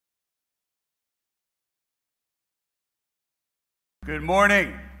Good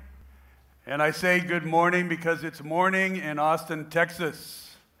morning. And I say good morning because it's morning in Austin,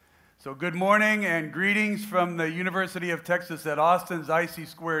 Texas. So good morning and greetings from the University of Texas at Austin's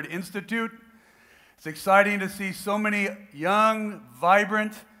IC² Institute. It's exciting to see so many young,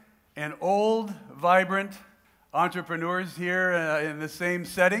 vibrant, and old, vibrant entrepreneurs here in the same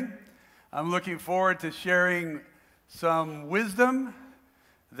setting. I'm looking forward to sharing some wisdom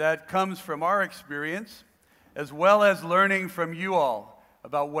that comes from our experience, as well as learning from you all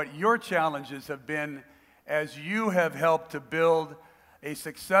about what your challenges have been as you have helped to build a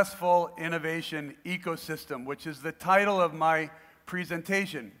successful innovation ecosystem, which is the title of my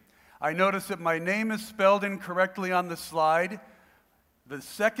presentation. I notice that my name is spelled incorrectly on the slide. The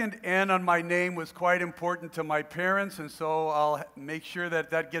second N on my name was quite important to my parents, and so I'll make sure that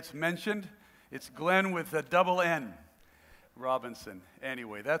that gets mentioned. It's Glenn with a double N, Robinson.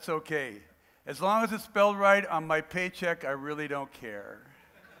 Anyway, that's okay. As long as it's spelled right on my paycheck, I really don't care.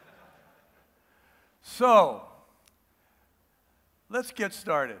 So, let's get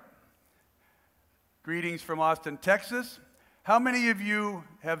started. Greetings from Austin, Texas. How many of you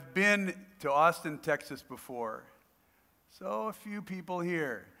have been to Austin, Texas before? So, a few people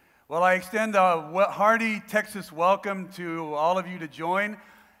here. Well, I extend a hearty Texas welcome to all of you to join.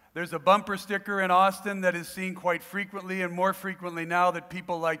 There's a bumper sticker in Austin that is seen quite frequently, and more frequently now that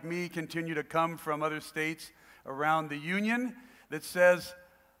people like me continue to come from other states around the Union, that says,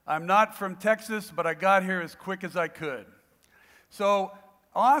 "I'm not from Texas, but I got here as quick as I could." So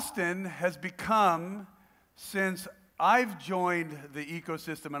Austin has become, since I've joined the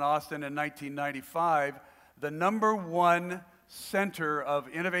ecosystem in Austin in 1995, the #1 center of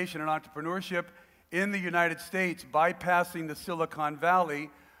innovation and entrepreneurship in the United States, bypassing the Silicon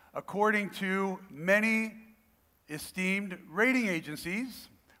Valley, according to many esteemed rating agencies,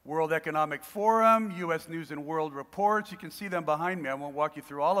 World Economic Forum, U.S. News and World Reports. You can see them behind me. I won't walk you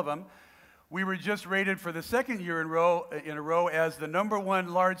through all of them. We were just rated for the second year in a row as the #1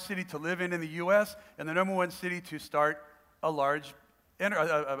 large city to live in the U.S. and the #1 city to start a large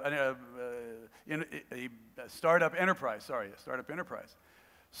startup enterprise. A startup enterprise.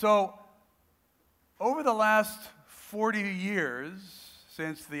 So, over the last 40 years,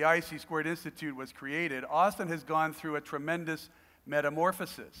 since the IC² Institute was created, Austin has gone through a tremendous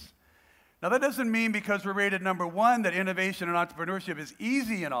metamorphosis. Now, that doesn't mean because we're rated #1 that innovation and entrepreneurship is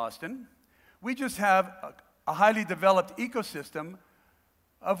easy in Austin. We just have a highly developed ecosystem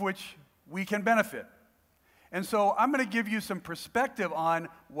of which we can benefit. And so I'm going to give you some perspective on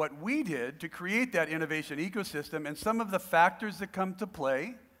what we did to create that innovation ecosystem and some of the factors that come to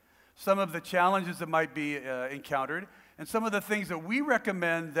play, some of the challenges that might be encountered, and some of the things that we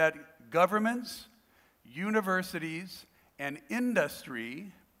recommend that governments, universities, and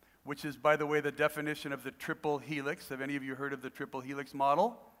industry, which is, by the way, the definition of the triple helix. Have any of you heard of the triple helix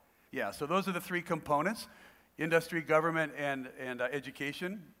model? Yeah, so those are the three components: industry, government, and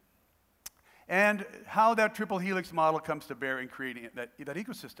education. And how that triple helix model comes to bear in creating that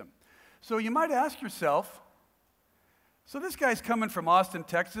ecosystem. So you might ask yourself, so this guy's coming from Austin,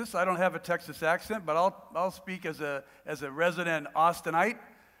 Texas. I don't have a Texas accent, but I'll speak as a resident Austinite.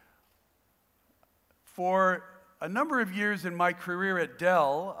 For a number of years in my career at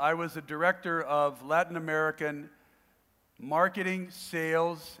Dell, I was a director of Latin American marketing,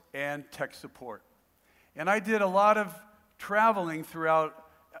 sales, and tech support. And I did a lot of traveling throughout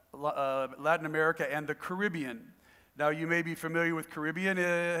Latin America and the Caribbean. Now, you may be familiar with Caribbean.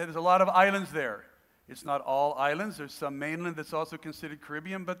 There's a lot of islands there. It's not all islands. There's some mainland that's also considered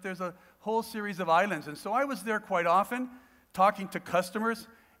Caribbean, but there's a whole series of islands. And so I was there quite often, talking to customers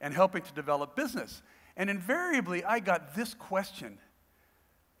and helping to develop business. And invariably, I got this question: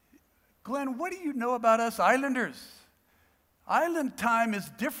 "Glenn, what do you know about us islanders? Island time is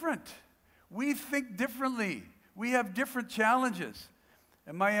different. We think differently. We have different challenges."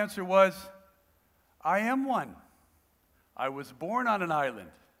 And my answer was, I am one. I was born on an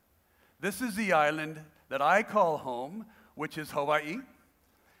island. This is the island that I call home, which is Hawaii.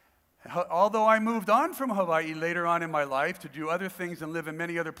 Although I moved on from Hawaii later on in my life to do other things and live in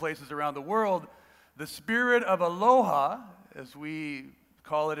many other places around the world, the spirit of aloha, as we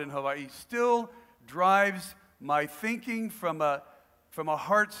call it in Hawaii, still drives my thinking from a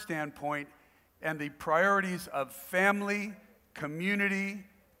heart standpoint and the priorities of family, community,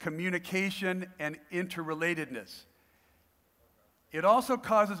 communication, and interrelatedness. It also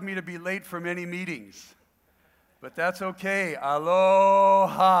causes me to be late for many meetings, but that's okay.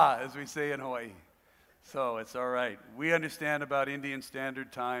 Aloha, as we say in Hawaii. So it's all right. We understand about Indian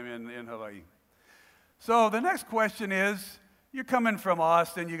Standard Time in Hawaii. So the next question is, You're coming from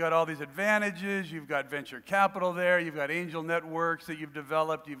Austin, you got all these advantages, you've got venture capital there, you've got angel networks that you've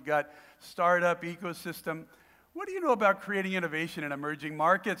developed, you've got startup ecosystem. What do you know about creating innovation in emerging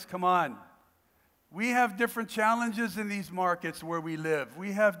markets? Come on. We have different challenges in these markets where we live.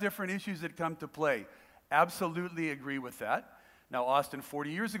 We have different issues that come to play. Absolutely agree with that. Now, Austin 40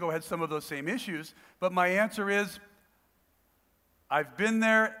 years ago had some of those same issues, but my answer is, I've been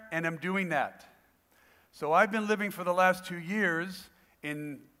there and I'm doing that. So I've been living for the last 2 years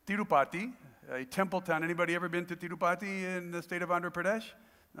in Tirupati, a temple town. Anybody ever been to Tirupati in the state of Andhra Pradesh?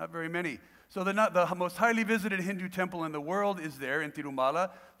 Not very many. So the most highly visited Hindu temple in the world is there in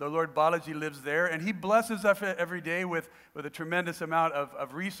Tirumala. The Lord Balaji lives there, and he blesses us every day with a tremendous amount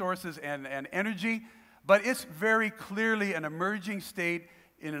of resources and energy. But it's very clearly an emerging state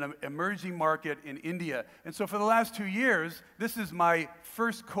in an emerging market in India. And so for the last 2 years, this is my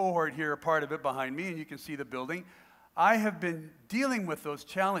first cohort here, a part of it behind me, and you can see the building. I have been dealing with those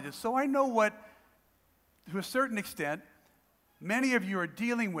challenges. So I know what, to a certain extent, many of you are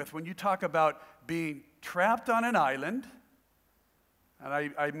dealing with when you talk about being trapped on an island.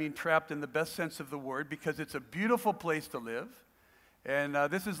 And I mean trapped in the best sense of the word, because it's a beautiful place to live. And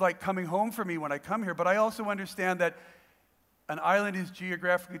this is like coming home for me when I come here. But I also understand that an island is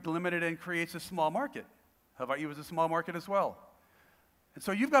geographically delimited and creates a small market. How about you as a small market as well? And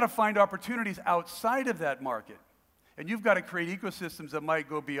so you've got to find opportunities outside of that market. And you've got to create ecosystems that might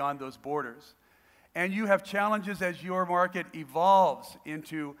go beyond those borders. And you have challenges as your market evolves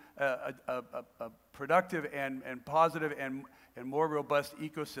into a productive and positive and more robust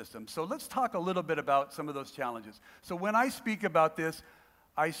ecosystem. So let's talk a little bit about some of those challenges. So when I speak about this,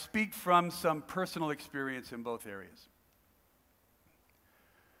 I speak from some personal experience in both areas.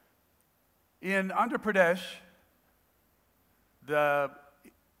 In Andhra Pradesh, the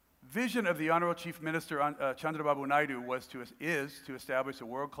vision of the Honorable Chief Minister Chandrababu Naidu is to establish a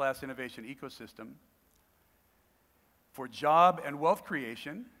world-class innovation ecosystem for job and wealth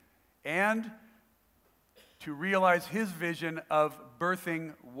creation, and to realize his vision of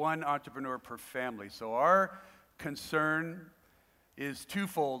birthing one entrepreneur per family. So our concern is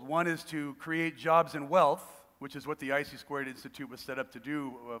twofold. One is to create jobs and wealth, which is what the IC² Institute was set up to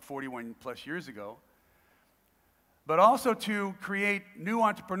do 41 plus years ago, but also to create new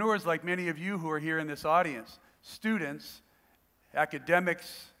entrepreneurs like many of you who are here in this audience, students,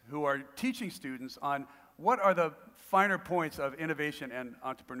 academics who are teaching students on what are the finer points of innovation and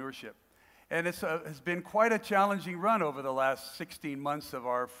entrepreneurship. And it has been quite a challenging run over the last 16 months of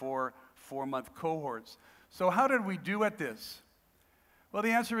our four-month cohorts. So how did we do at this? Well, the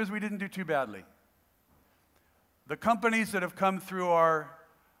answer is we didn't do too badly. The companies that have come through our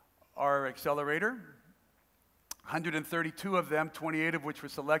accelerator, 132 of them, 28 of which were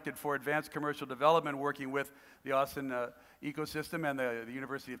selected for advanced commercial development, working with the Austin ecosystem and the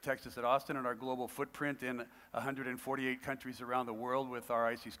University of Texas at Austin and our global footprint in 148 countries around the world with our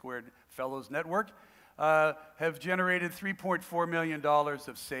IC² Fellows Network, have generated $3.4 million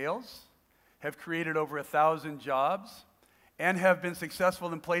of sales, have created over 1,000 jobs, and have been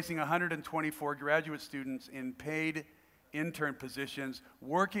successful in placing 124 graduate students in paid intern positions,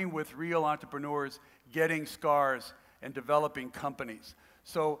 working with real entrepreneurs, getting scars, and developing companies.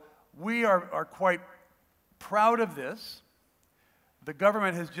 So we are quite proud of this. The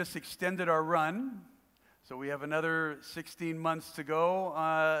government has just extended our run, so we have another 16 months to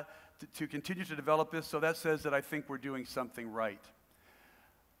go to continue to develop this, so that says that I think we're doing something right.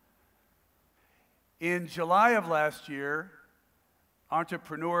 In July of last year,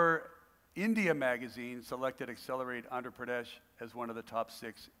 Entrepreneur India magazine selected Accelerate Andhra Pradesh as one of the top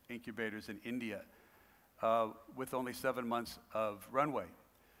 6 incubators in India, with only 7 months of runway.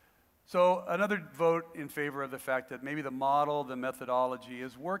 So another vote in favor of the fact that maybe the model, the methodology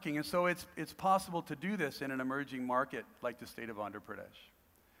is working, and so it's possible to do this in an emerging market like the state of Andhra Pradesh.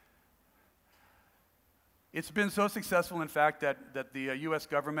 It's been so successful, in fact, that the U.S.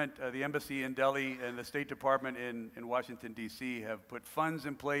 government, the embassy in Delhi and the State Department in Washington, D.C. have put funds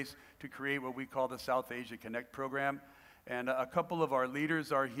in place to create what we call the South Asia Connect program. And a couple of our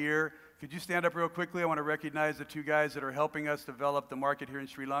leaders are here. Could you stand up real quickly? I want to recognize the 2 guys that are helping us develop the market here in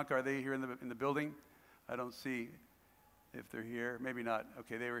Sri Lanka. Are they here in the building? I don't see if they're here. Maybe not.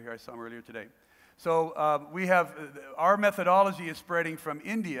 Okay, they were here. I saw them earlier today. So we have, our methodology is spreading from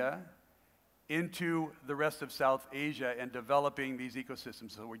India into the rest of South Asia and developing these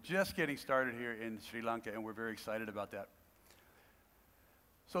ecosystems. So we're just getting started here in Sri Lanka, and we're very excited about that.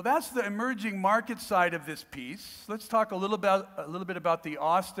 So that's the emerging market side of this piece. Let's talk a little bit about the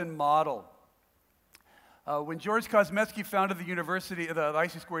Austin model. When George Kosmetsky founded the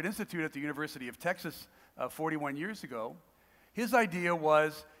IC² Institute at the University of Texas 41 years ago, His idea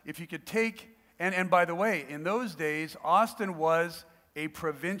was if you could take, and by the way, in those days, Austin was a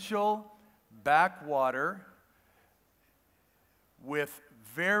provincial backwater with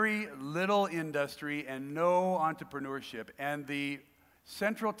very little industry and no entrepreneurship. And the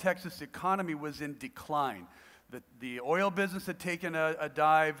Central Texas economy was in decline. The oil business had taken a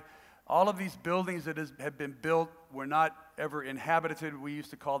dive. All of these buildings that had been built were not ever inhabited. We used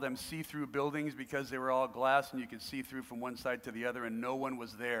to call them see-through buildings because they were all glass and you could see through from one side to the other and no one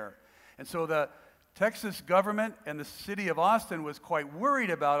was there. And so the Texas government and the city of Austin was quite worried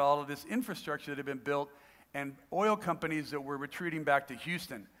about all of this infrastructure that had been built and oil companies that were retreating back to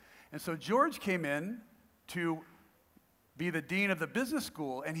Houston. And so George came in to be the dean of the business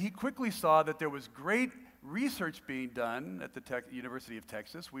school, and he quickly saw that there was great research being done at the University of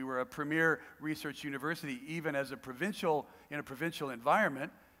Texas. We were a premier research university, even as in a provincial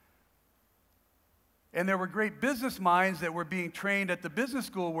environment. And there were great business minds that were being trained at the business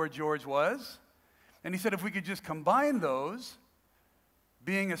school where George was. And he said if we could just combine those,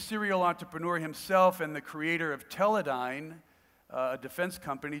 being a serial entrepreneur himself and the creator of Teledyne, a defense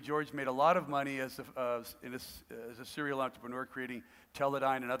company, George made a lot of money as a serial entrepreneur creating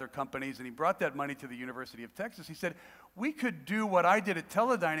Teledyne and other companies, and he brought that money to the University of Texas. He said, we could do what I did at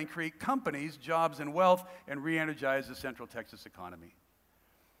Teledyne and create companies, jobs, and wealth, and re-energize the Central Texas economy.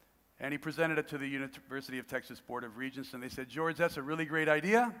 And he presented it to the University of Texas Board of Regents, and they said, George, that's a really great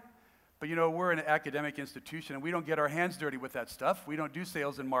idea, but you know, we're an academic institution, and we don't get our hands dirty with that stuff. We don't do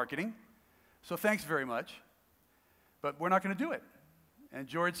sales and marketing, so thanks very much, but we're not going to do it. And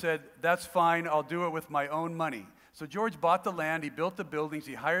George said, that's fine, I'll do it with my own money. So George bought the land, he built the buildings,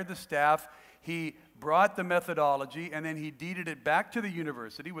 he hired the staff, he brought the methodology, and then he deeded it back to the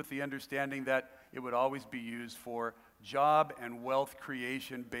university with the understanding that it would always be used for job and wealth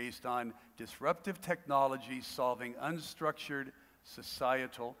creation based on disruptive technology solving unstructured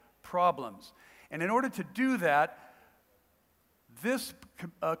societal problems. And in order to do that, this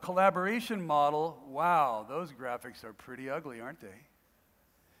collaboration model, wow, those graphics are pretty ugly, aren't they?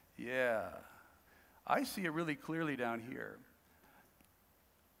 Yeah. I see it really clearly down here.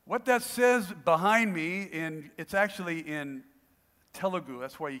 What that says behind me, it's actually in Telugu,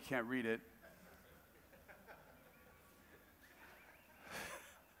 that's why you can't read it.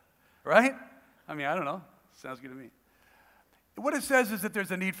 Right? I mean, I don't know. Sounds good to me. What it says is that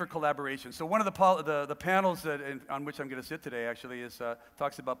there's a need for collaboration. So one of the panels on which I'm going to sit today actually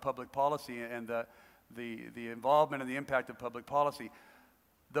talks about public policy and the involvement and the impact of public policy.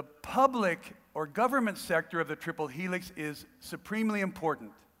 The public or government sector of the triple helix is supremely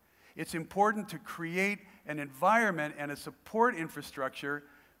important. It's important to create an environment and a support infrastructure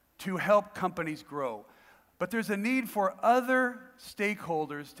to help companies grow. But there's a need for other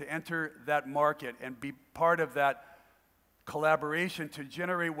stakeholders to enter that market and be part of that collaboration to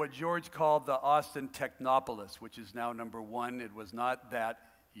generate what George called the Austin Technopolis, which is now #1. It was not that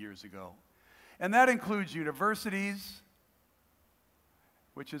years ago. And that includes universities,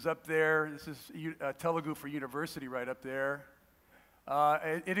 which is up there. This is Telugu for university right up there.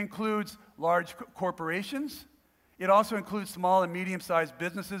 It includes large corporations. It also includes small and medium-sized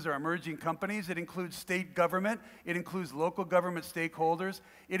businesses or emerging companies. It includes state government. It includes local government stakeholders.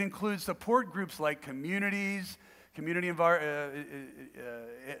 It includes support groups like communities, community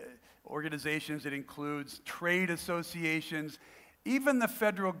organizations. It includes trade associations. Even the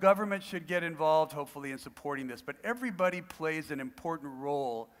federal government should get involved, hopefully, in supporting this. But everybody plays an important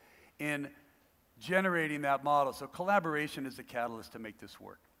role in generating that model. So collaboration is the catalyst to make this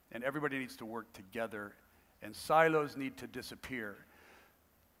work. And everybody needs to work together, and silos need to disappear.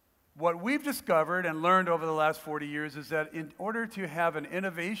 What we've discovered and learned over the last 40 years is that in order to have an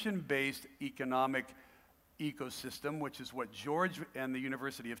innovation-based economic ecosystem, which is what George and the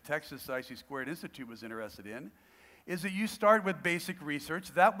University of Texas IC² Institute was interested in, is that you start with basic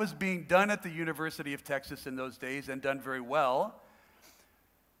research. That was being done at the University of Texas in those days and done very well.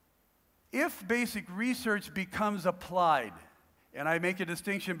 If basic research becomes applied, and I make a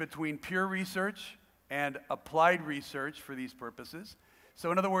distinction between pure research and applied research for these purposes.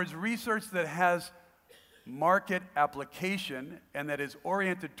 So in other words, research that has market application and that is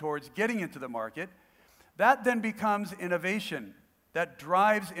oriented towards getting into the market, that then becomes innovation. That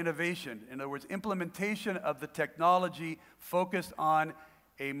drives innovation. In other words, implementation of the technology focused on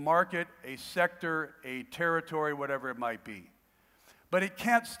a market, a sector, a territory, whatever it might be. But it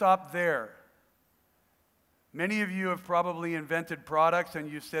can't stop there. Many of you have probably invented products and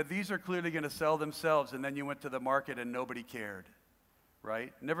you said, these are clearly going to sell themselves, and then you went to the market and nobody cared,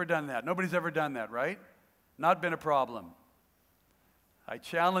 right? Never done that. Nobody's ever done that, right? Not been a problem. I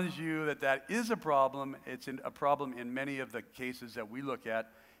challenge you that that is a problem. It's a problem in many of the cases that we look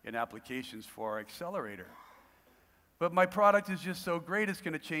at in applications for our Accelerator. But my product is just so great, it's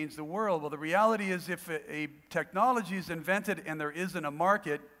going to change the world. Well, the reality is if a technology is invented and there isn't a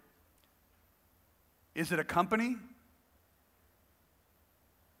market, is it a company?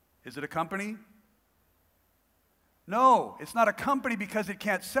 Is it a company? No, it's not a company because it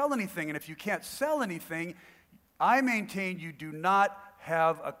can't sell anything. And if you can't sell anything, I maintain you do not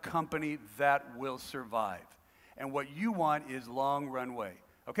have a company that will survive. And what you want is long runway.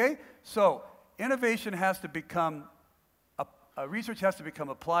 Okay? So innovation has to become, research has to become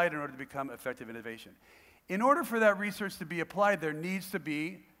applied in order to become effective innovation. In order for that research to be applied, there needs to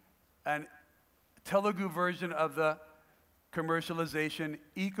be a Telugu version of the commercialization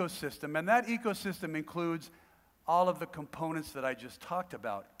ecosystem. And that ecosystem includes all of the components that I just talked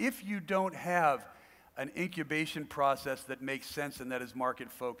about. If you don't have an incubation process that makes sense and that is market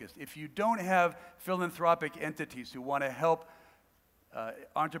focused, if you don't have philanthropic entities who want to help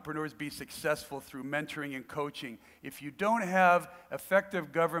entrepreneurs be successful through mentoring and coaching, if you don't have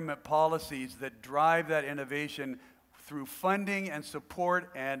effective government policies that drive that innovation through funding and support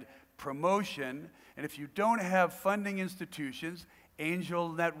and promotion, and if you don't have funding institutions, angel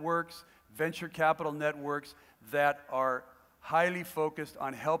networks, venture capital networks that are highly focused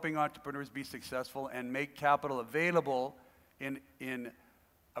on helping entrepreneurs be successful and make capital available in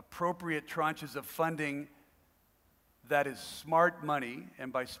appropriate tranches of funding that is smart money,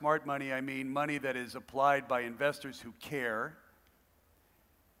 and by smart money I mean money that is applied by investors who care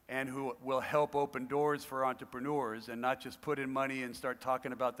and who will help open doors for entrepreneurs and not just put in money and start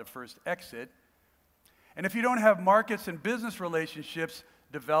talking about the first exit. And if you don't have markets and business relationships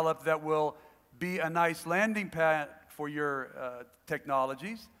developed that will be a nice landing pad for your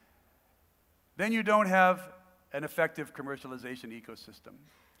technologies, then you don't have an effective commercialization ecosystem.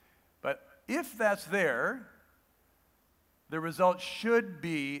 But if that's there, the result should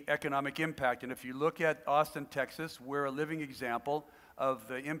be economic impact. And if you look at Austin, Texas, we're a living example of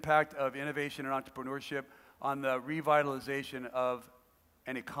the impact of innovation and entrepreneurship on the revitalization of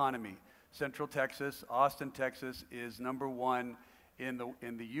an economy. Central Texas, Austin, Texas is #1 in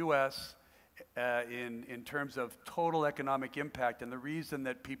the U.S. In terms of total economic impact. And the reason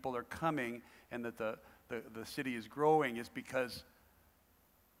that people are coming and that the city is growing is because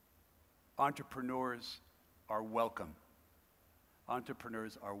entrepreneurs are welcome.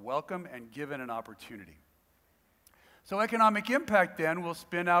 Entrepreneurs are welcome and given an opportunity. So economic impact then will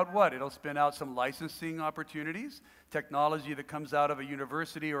spin out what? It'll spin out some licensing opportunities, technology that comes out of a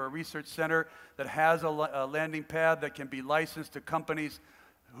university or a research center that has a landing pad that can be licensed to companies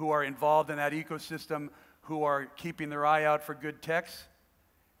who are involved in that ecosystem, who are keeping their eye out for good techs,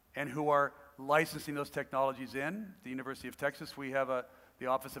 and who are licensing those technologies in. At the University of Texas, we have the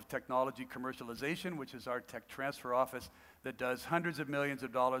Office of Technology Commercialization, which is our tech transfer office that does hundreds of millions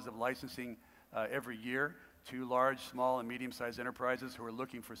of dollars of licensing every year to large, small, and medium-sized enterprises who are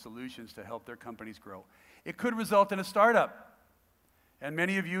looking for solutions to help their companies grow. It could result in a startup. And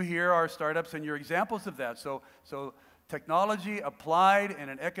many of you here are startups and you're examples of that. So technology applied in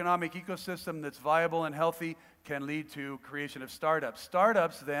an economic ecosystem that's viable and healthy can lead to creation of startups.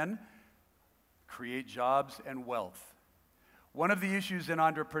 Startups then create jobs and wealth. One of the issues in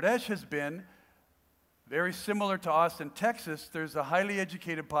Andhra Pradesh has been very similar to Austin, Texas. There's a highly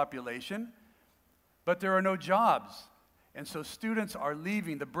educated population, but there are no jobs. And so students are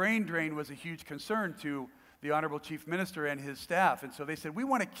leaving. The brain drain was a huge concern to the Honorable Chief Minister and his staff. And so they said, we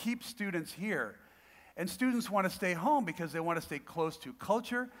want to keep students here. And students want to stay home because they want to stay close to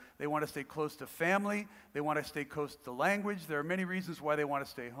culture, they want to stay close to family, they want to stay close to language. There are many reasons why they want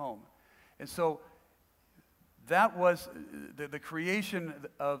to stay home. And so that was the creation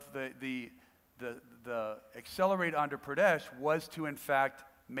of the Accelerate Andhra Pradesh was to in fact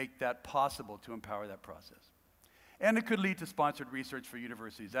make that possible, to empower that process. And it could lead to sponsored research for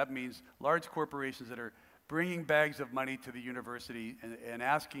universities. That means large corporations that are bringing bags of money to the university and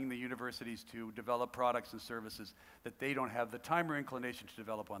asking the universities to develop products and services that they don't have the time or inclination to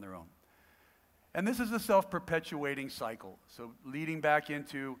develop on their own. And this is a self-perpetuating cycle, so leading back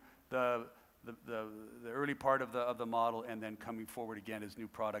into the early part of the model and then coming forward again as new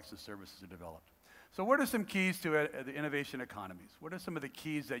products and services are developed. So what are some keys to the innovation economies? What are some of the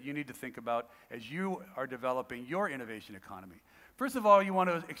keys that you need to think about as you are developing your innovation economy? First of all, you want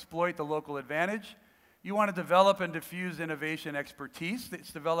to exploit the local advantage. You want to develop and diffuse innovation expertise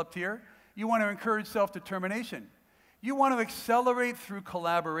that's developed here. You want to encourage self-determination. You want to accelerate through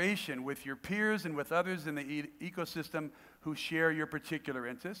collaboration with your peers and with others in the ecosystem who share your particular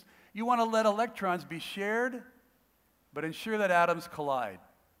interests. You want to let electrons be shared but ensure that atoms collide.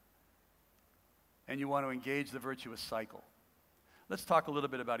 And you want to engage the virtuous cycle. Let's talk a little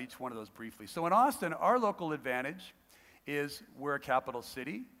bit about each one of those briefly. So in Austin, our local advantage is we're a capital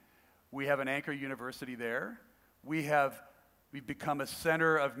city. We have an anchor university there. We've become a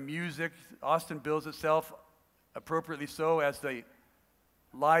center of music. Austin bills itself, appropriately so, as the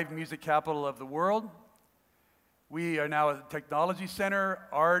live music capital of the world. We are now a technology center,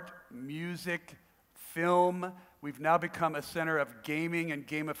 art, music, film. We've now become a center of gaming and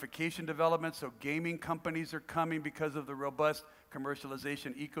gamification development, so gaming companies are coming because of the robust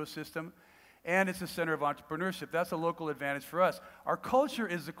commercialization ecosystem. And it's a center of entrepreneurship. That's a local advantage for us. Our culture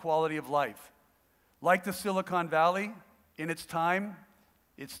is the quality of life. Like the Silicon Valley, in its time,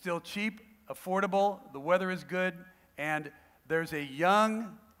 it's still cheap, affordable, the weather is good, and there's a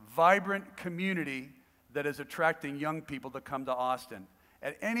young, vibrant community that is attracting young people to come to Austin.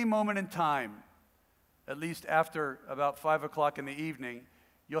 At any moment in time, at least after about 5 o'clock in the evening,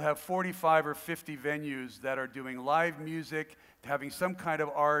 you'll have 45 or 50 venues that are doing live music, having some kind of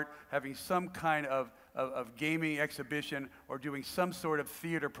art, having some kind of gaming exhibition, or doing some sort of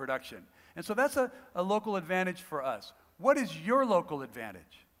theater production. And so that's a local advantage for us. What is your local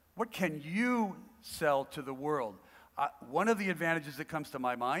advantage? What can you sell to the world? One of the advantages that comes to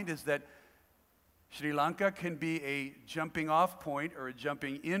my mind is that Sri Lanka can be a jumping off point or a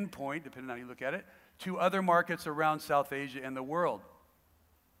jumping in point, depending on how you look at it, to other markets around South Asia and the world.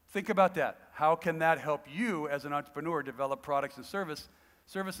 Think about that. How can that help you as an entrepreneur develop products and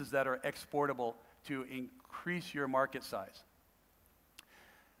services that are exportable to increase your market size?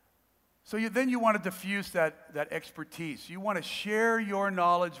 So then you want to diffuse that expertise. You want to share your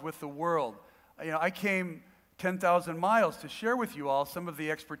knowledge with the world. I came 10,000 miles to share with you all some of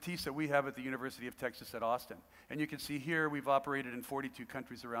the expertise that we have at the University of Texas at Austin. And you can see here we've operated in 42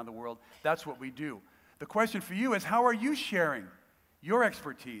 countries around the world. That's what we do. The question for you is, how are you sharing your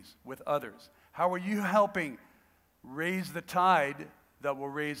expertise with others? How are you helping raise the tide that will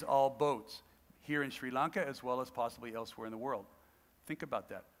raise all boats here in Sri Lanka as well as possibly elsewhere in the world? Think about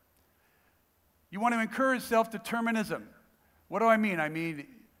that. You want to encourage self-determinism. What do I mean? I mean,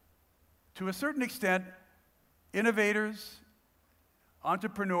 to a certain extent, innovators,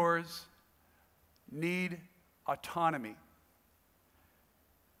 entrepreneurs need autonomy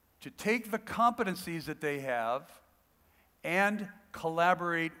to take the competencies that they have and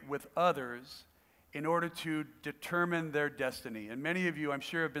collaborate with others in order to determine their destiny. And many of you, I'm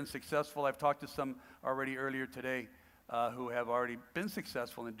sure, have been successful. I've talked to some already earlier today who have already been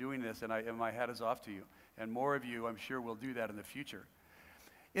successful in doing this, and my hat is off to you. And more of you, I'm sure, will do that in the future.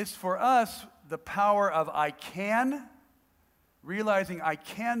 It's for us the power of I can, realizing I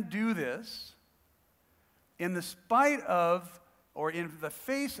can do this in the spite of, or in the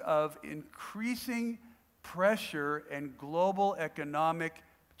face of, increasing pressure and global economic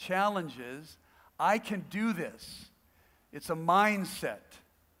challenges. I can do this. It's a mindset.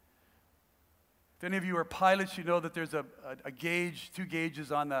 If any of you are pilots, you know that there's a gauge, 2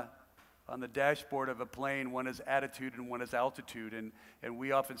 gauges on the dashboard of a plane. One is attitude and one is altitude. And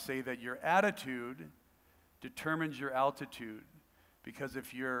we often say that your attitude determines your altitude. Because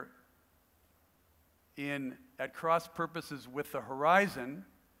if you're at cross purposes with the horizon,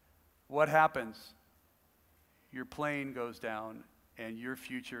 what happens? Your plane goes down and your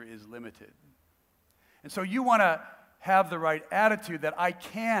future is limited. And so you want to have the right attitude that I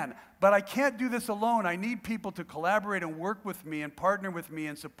can, but I can't do this alone. I need people to collaborate and work with me and partner with me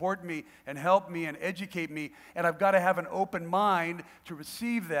and support me and help me and educate me. And I've got to have an open mind to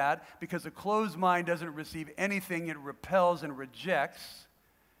receive that, because a closed mind doesn't receive anything. It repels and rejects.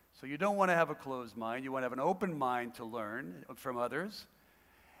 So you don't want to have a closed mind. You want to have an open mind to learn from others.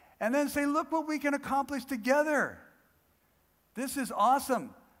 And then say, look what we can accomplish together. This is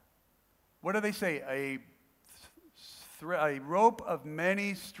awesome. What do they say? A rope of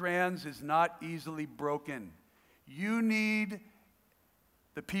many strands is not easily broken. You need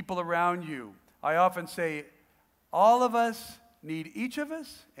the people around you. I often say, all of us need each of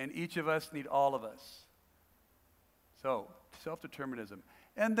us, and each of us need all of us. So, self-determinism.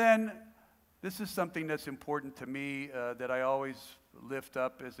 And then, this is something that's important to me that I always lift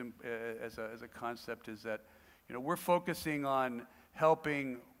up as a concept, is that we're focusing on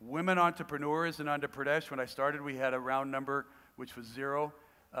helping women entrepreneurs in Andhra Pradesh. When I started, we had a round number, which was 0,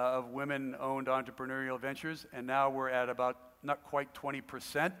 of women-owned entrepreneurial ventures, and now we're at about not quite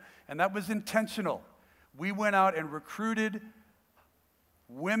 20%, and that was intentional. We went out and recruited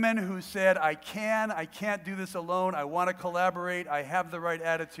women who said, I can't do this alone, I want to collaborate, I have the right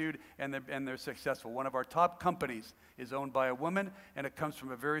attitude, and they're successful. One of our top companies is owned by a woman, and it comes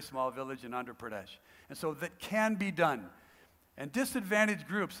from a very small village in Andhra Pradesh. And so that can be done. And disadvantaged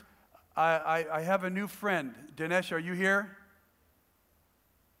groups, I have a new friend. Dinesh, are you here?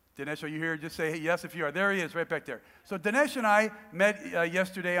 Dinesh, are you here? Just say yes if you are. There he is, right back there. So Dinesh and I met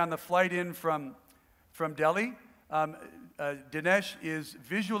yesterday on the flight in from Delhi. Dinesh is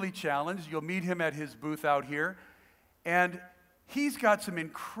visually challenged. You'll meet him at his booth out here. And he's got some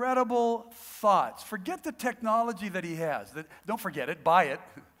incredible thoughts. Forget the technology that he has. Don't forget it. Buy it.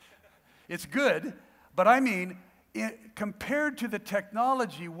 It's good. But I mean, compared to the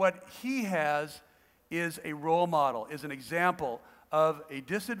technology, what he has is a role model, is an example of a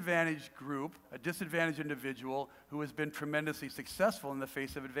disadvantaged group, a disadvantaged individual who has been tremendously successful in the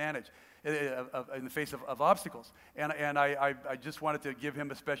face of advantage, in the face of obstacles. And I just wanted to give him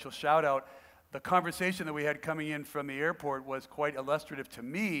a special shout out. The conversation that we had coming in from the airport was quite illustrative to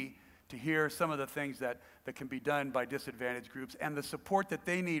me to hear some of the things that can be done by disadvantaged groups and the support that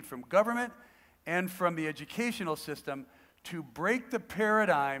they need from government and from the educational system to break the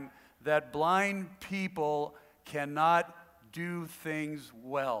paradigm that blind people cannot do things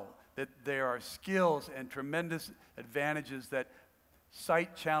well, that there are skills and tremendous advantages that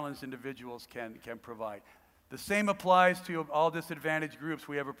sight-challenged individuals can provide. The same applies to all disadvantaged groups.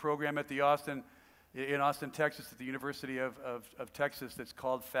 We have a program in Austin, Texas, at the University of Texas that's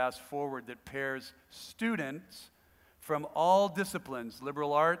called Fast Forward that pairs students from all disciplines,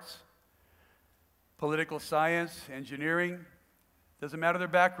 liberal arts, political science, engineering. Doesn't matter their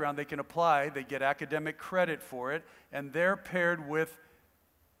background, they can apply, they get academic credit for it, and they're paired with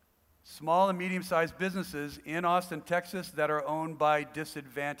small and medium-sized businesses in Austin, Texas that are owned by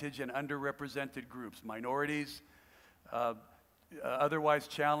disadvantaged and underrepresented groups, minorities, otherwise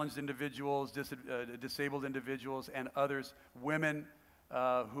challenged individuals, disabled individuals, and others, women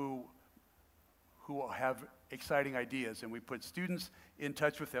who have exciting ideas. And we put students in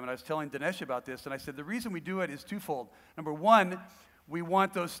touch with them. And I was telling Dinesh about this, and I said the reason we do it is twofold. Number one, we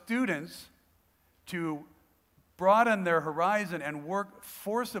want those students to broaden their horizon and work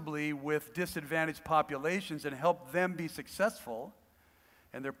forcibly with disadvantaged populations and help them be successful.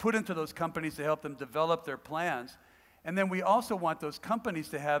 And they're put into those companies to help them develop their plans. And then we also want those companies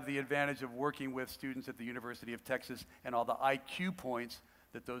to have the advantage of working with students at the University of Texas and all the IQ points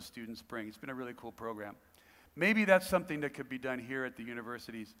that those students bring. It's been a really cool program. Maybe that's something that could be done here at the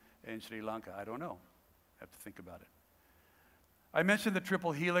universities in Sri Lanka. I don't know. I have to think about it. I mentioned the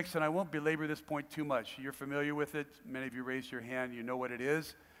triple helix, and I won't belabor this point too much. You're familiar with it. Many of you raised your hand. You know what it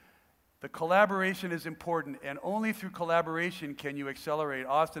is. The collaboration is important, and only through collaboration can you accelerate.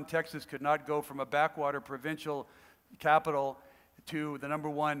 Austin, Texas could not go from a backwater provincial capital to the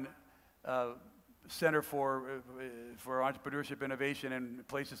 #1 center for entrepreneurship, innovation, and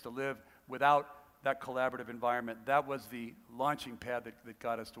places to live without that collaborative environment. That was the launching pad that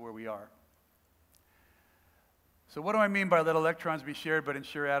got us to where we are. So what do I mean by let electrons be shared but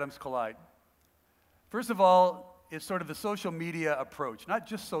ensure atoms collide? First of all, it's sort of the social media approach. Not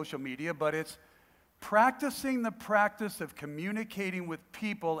just social media, but it's practicing the practice of communicating with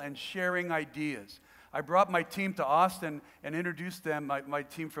people and sharing ideas. I brought my team to Austin and introduced them, my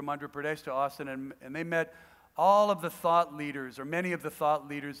team from Andhra Pradesh to Austin, and they met all of the thought leaders, or many of the thought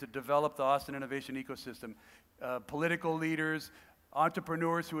leaders that developed the Austin innovation ecosystem, political leaders,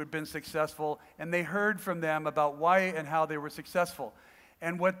 entrepreneurs who had been successful, and they heard from them about why and how they were successful.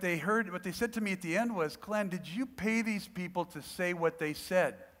 And what they said to me at the end was, Glenn, did you pay these people to say what they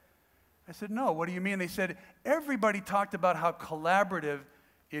said? I said, no, what do you mean? They said, everybody talked about how collaborative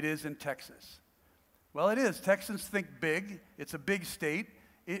it is in Texas. Well, it is. Texans think big. It's a big state.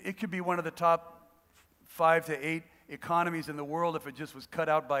 It could be one of the top 5 to 8 economies in the world if it just was cut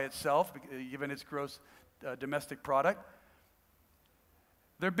out by itself, given its gross domestic product.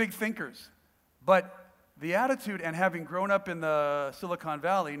 They're big thinkers. But the attitude, and having grown up in the Silicon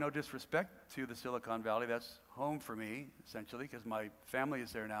Valley, no disrespect to the Silicon Valley, that's home for me, essentially, because my family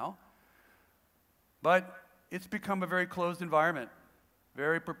is there now. But it's become a very closed environment,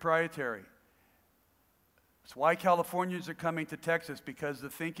 very proprietary. It's why Californians are coming to Texas, because the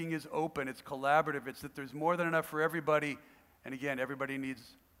thinking is open, it's collaborative, it's that there's more than enough for everybody. And again, everybody needs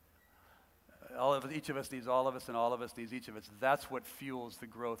all of us, each of us needs all of us, and all of us needs each of us. That's what fuels the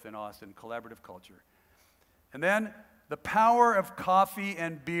growth in Austin, collaborative culture. And then the power of coffee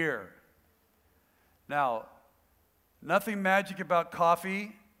and beer. Now, nothing magic about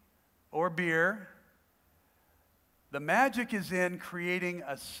coffee or beer. The magic is in creating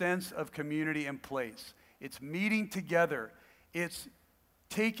a sense of community and place. It's meeting together. It's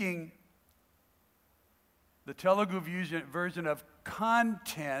taking the Telugu version of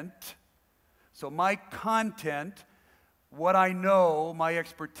content, so my content, what I know, my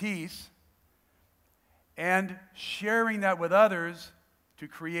expertise, and sharing that with others to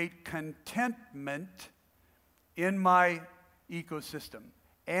create contentment in my ecosystem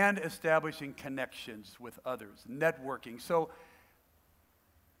and establishing connections with others, networking. So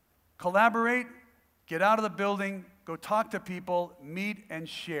collaborate, get out of the building, go talk to people, meet and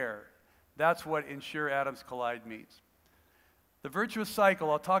share. That's what Ensure Atoms Collide means. The virtuous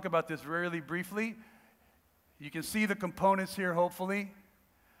cycle, I'll talk about this really briefly. You can see the components here, hopefully.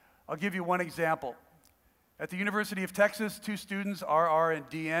 I'll give you one example. At the University of Texas, 2 students, RR and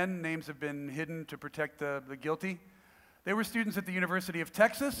DN, names have been hidden to protect the guilty. They were students at the University of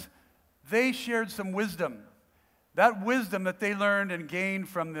Texas. They shared some wisdom. That wisdom that they learned and gained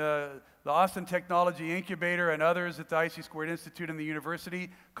from the Austin Technology Incubator and others at the IC² Institute and the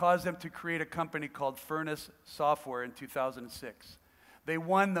university caused them to create a company called Furnace Software in 2006. They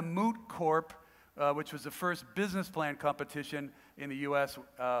won the Moot Corp, which was the first business plan competition in the US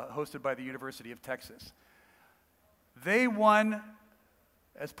hosted by the University of Texas. They won,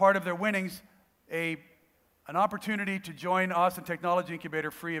 as part of their winnings, an opportunity to join Austin Technology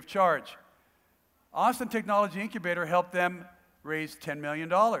Incubator free of charge. Austin Technology Incubator helped them raise $10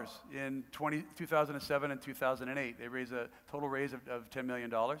 million in 2007 and 2008. They raised a total raise of $10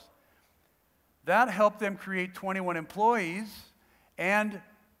 million. That helped them create 21 employees and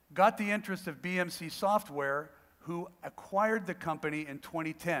got the interest of BMC Software, who acquired the company in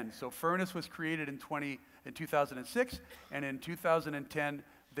 2010. So Furnace was created in 2006, and in 2010,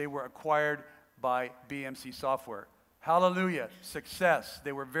 they were acquired by BMC Software. Hallelujah, success.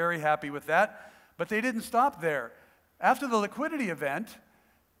 They were very happy with that. But they didn't stop there. After the liquidity event,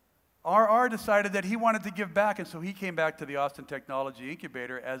 RR decided that he wanted to give back, and so he came back to the Austin Technology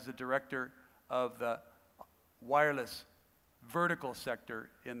Incubator as the director of the wireless vertical sector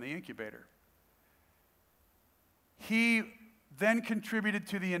in the incubator. He then contributed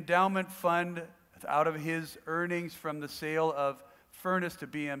to the endowment fund out of his earnings from the sale of Furnace to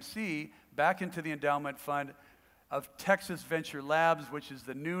BMC, back into the endowment fund of Texas Venture Labs, which is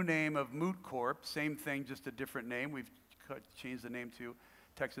the new name of Moot Corp. Same thing, just a different name. We've changed the name to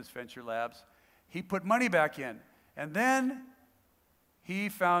Texas Venture Labs. He put money back in. And then he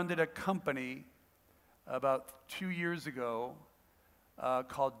founded a company about 2 years ago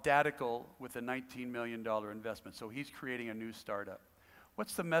called Datical with a $19 million investment. So he's creating a new startup.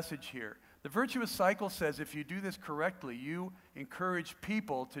 What's the message here? The virtuous cycle says if you do this correctly, you encourage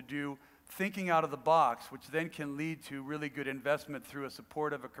people to do thinking out of the box, which then can lead to really good investment through a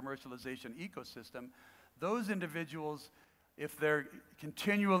support of a commercialization ecosystem. Those individuals, if they're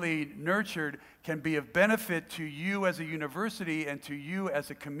continually nurtured, can be of benefit to you as a university and to you as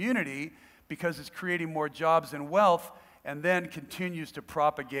a community because it's creating more jobs and wealth and then continues to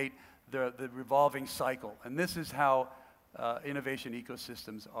propagate the revolving cycle. And this is how innovation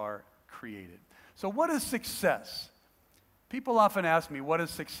ecosystems are created. So what is success? People often ask me, what is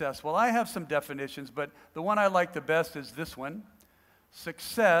success? Well, I have some definitions, but the one I like the best is this one.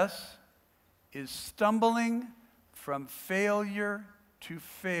 Success is stumbling from failure to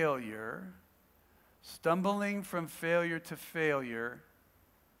failure, stumbling from failure to failure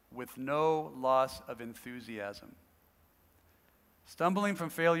with no loss of enthusiasm. Stumbling from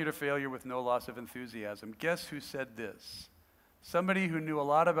failure to failure with no loss of enthusiasm. Guess who said this? Somebody who knew a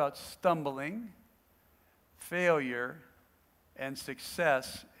lot about stumbling, failure, and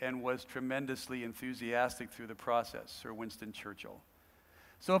success, and was tremendously enthusiastic through the process, Sir Winston Churchill.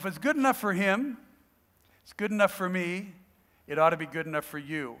 So if it's good enough for him, it's good enough for me, it ought to be good enough for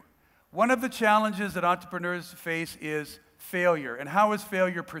you. One of the challenges that entrepreneurs face is failure. And how is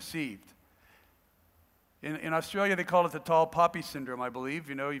failure perceived? In Australia, they call it the tall poppy syndrome, I believe.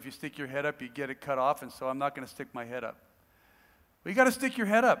 You know, if you stick your head up, you get it cut off, and so I'm not going to stick my head up. But you got to stick your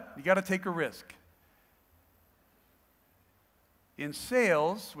head up. You got to take a risk. In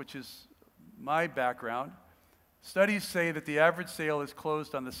sales, which is my background, studies say that the average sale is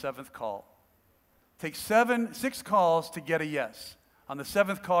closed on the 7th call. It takes 6 calls to get a yes. On the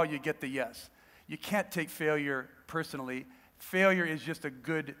 7th call, you get the yes. You can't take failure personally. Failure is just a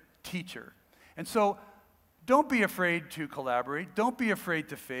good teacher. And so don't be afraid to collaborate. Don't be afraid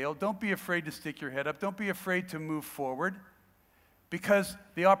to fail. Don't be afraid to stick your head up. Don't be afraid to move forward, because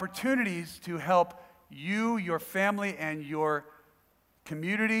the opportunities to help you, your family, and your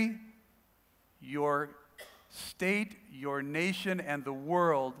community, your state, your nation, and the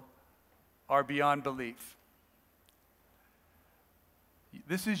world are beyond belief.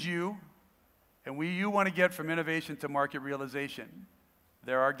 This is you, and you want to get from innovation to market realization.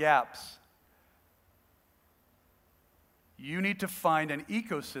 There are gaps. You need to find an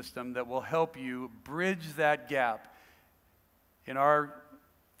ecosystem that will help you bridge that gap. In our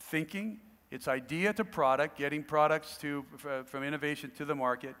thinking, it's idea to product, getting products from innovation to the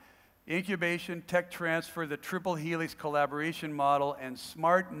market, incubation, tech transfer, the triple helix collaboration model, and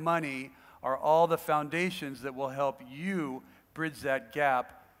smart money are all the foundations that will help you bridge that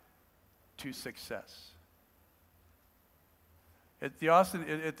gap to success. At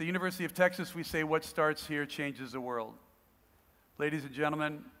the University of Texas, we say what starts here changes the world. Ladies and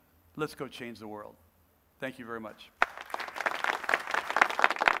gentlemen, let's go change the world. Thank you very much.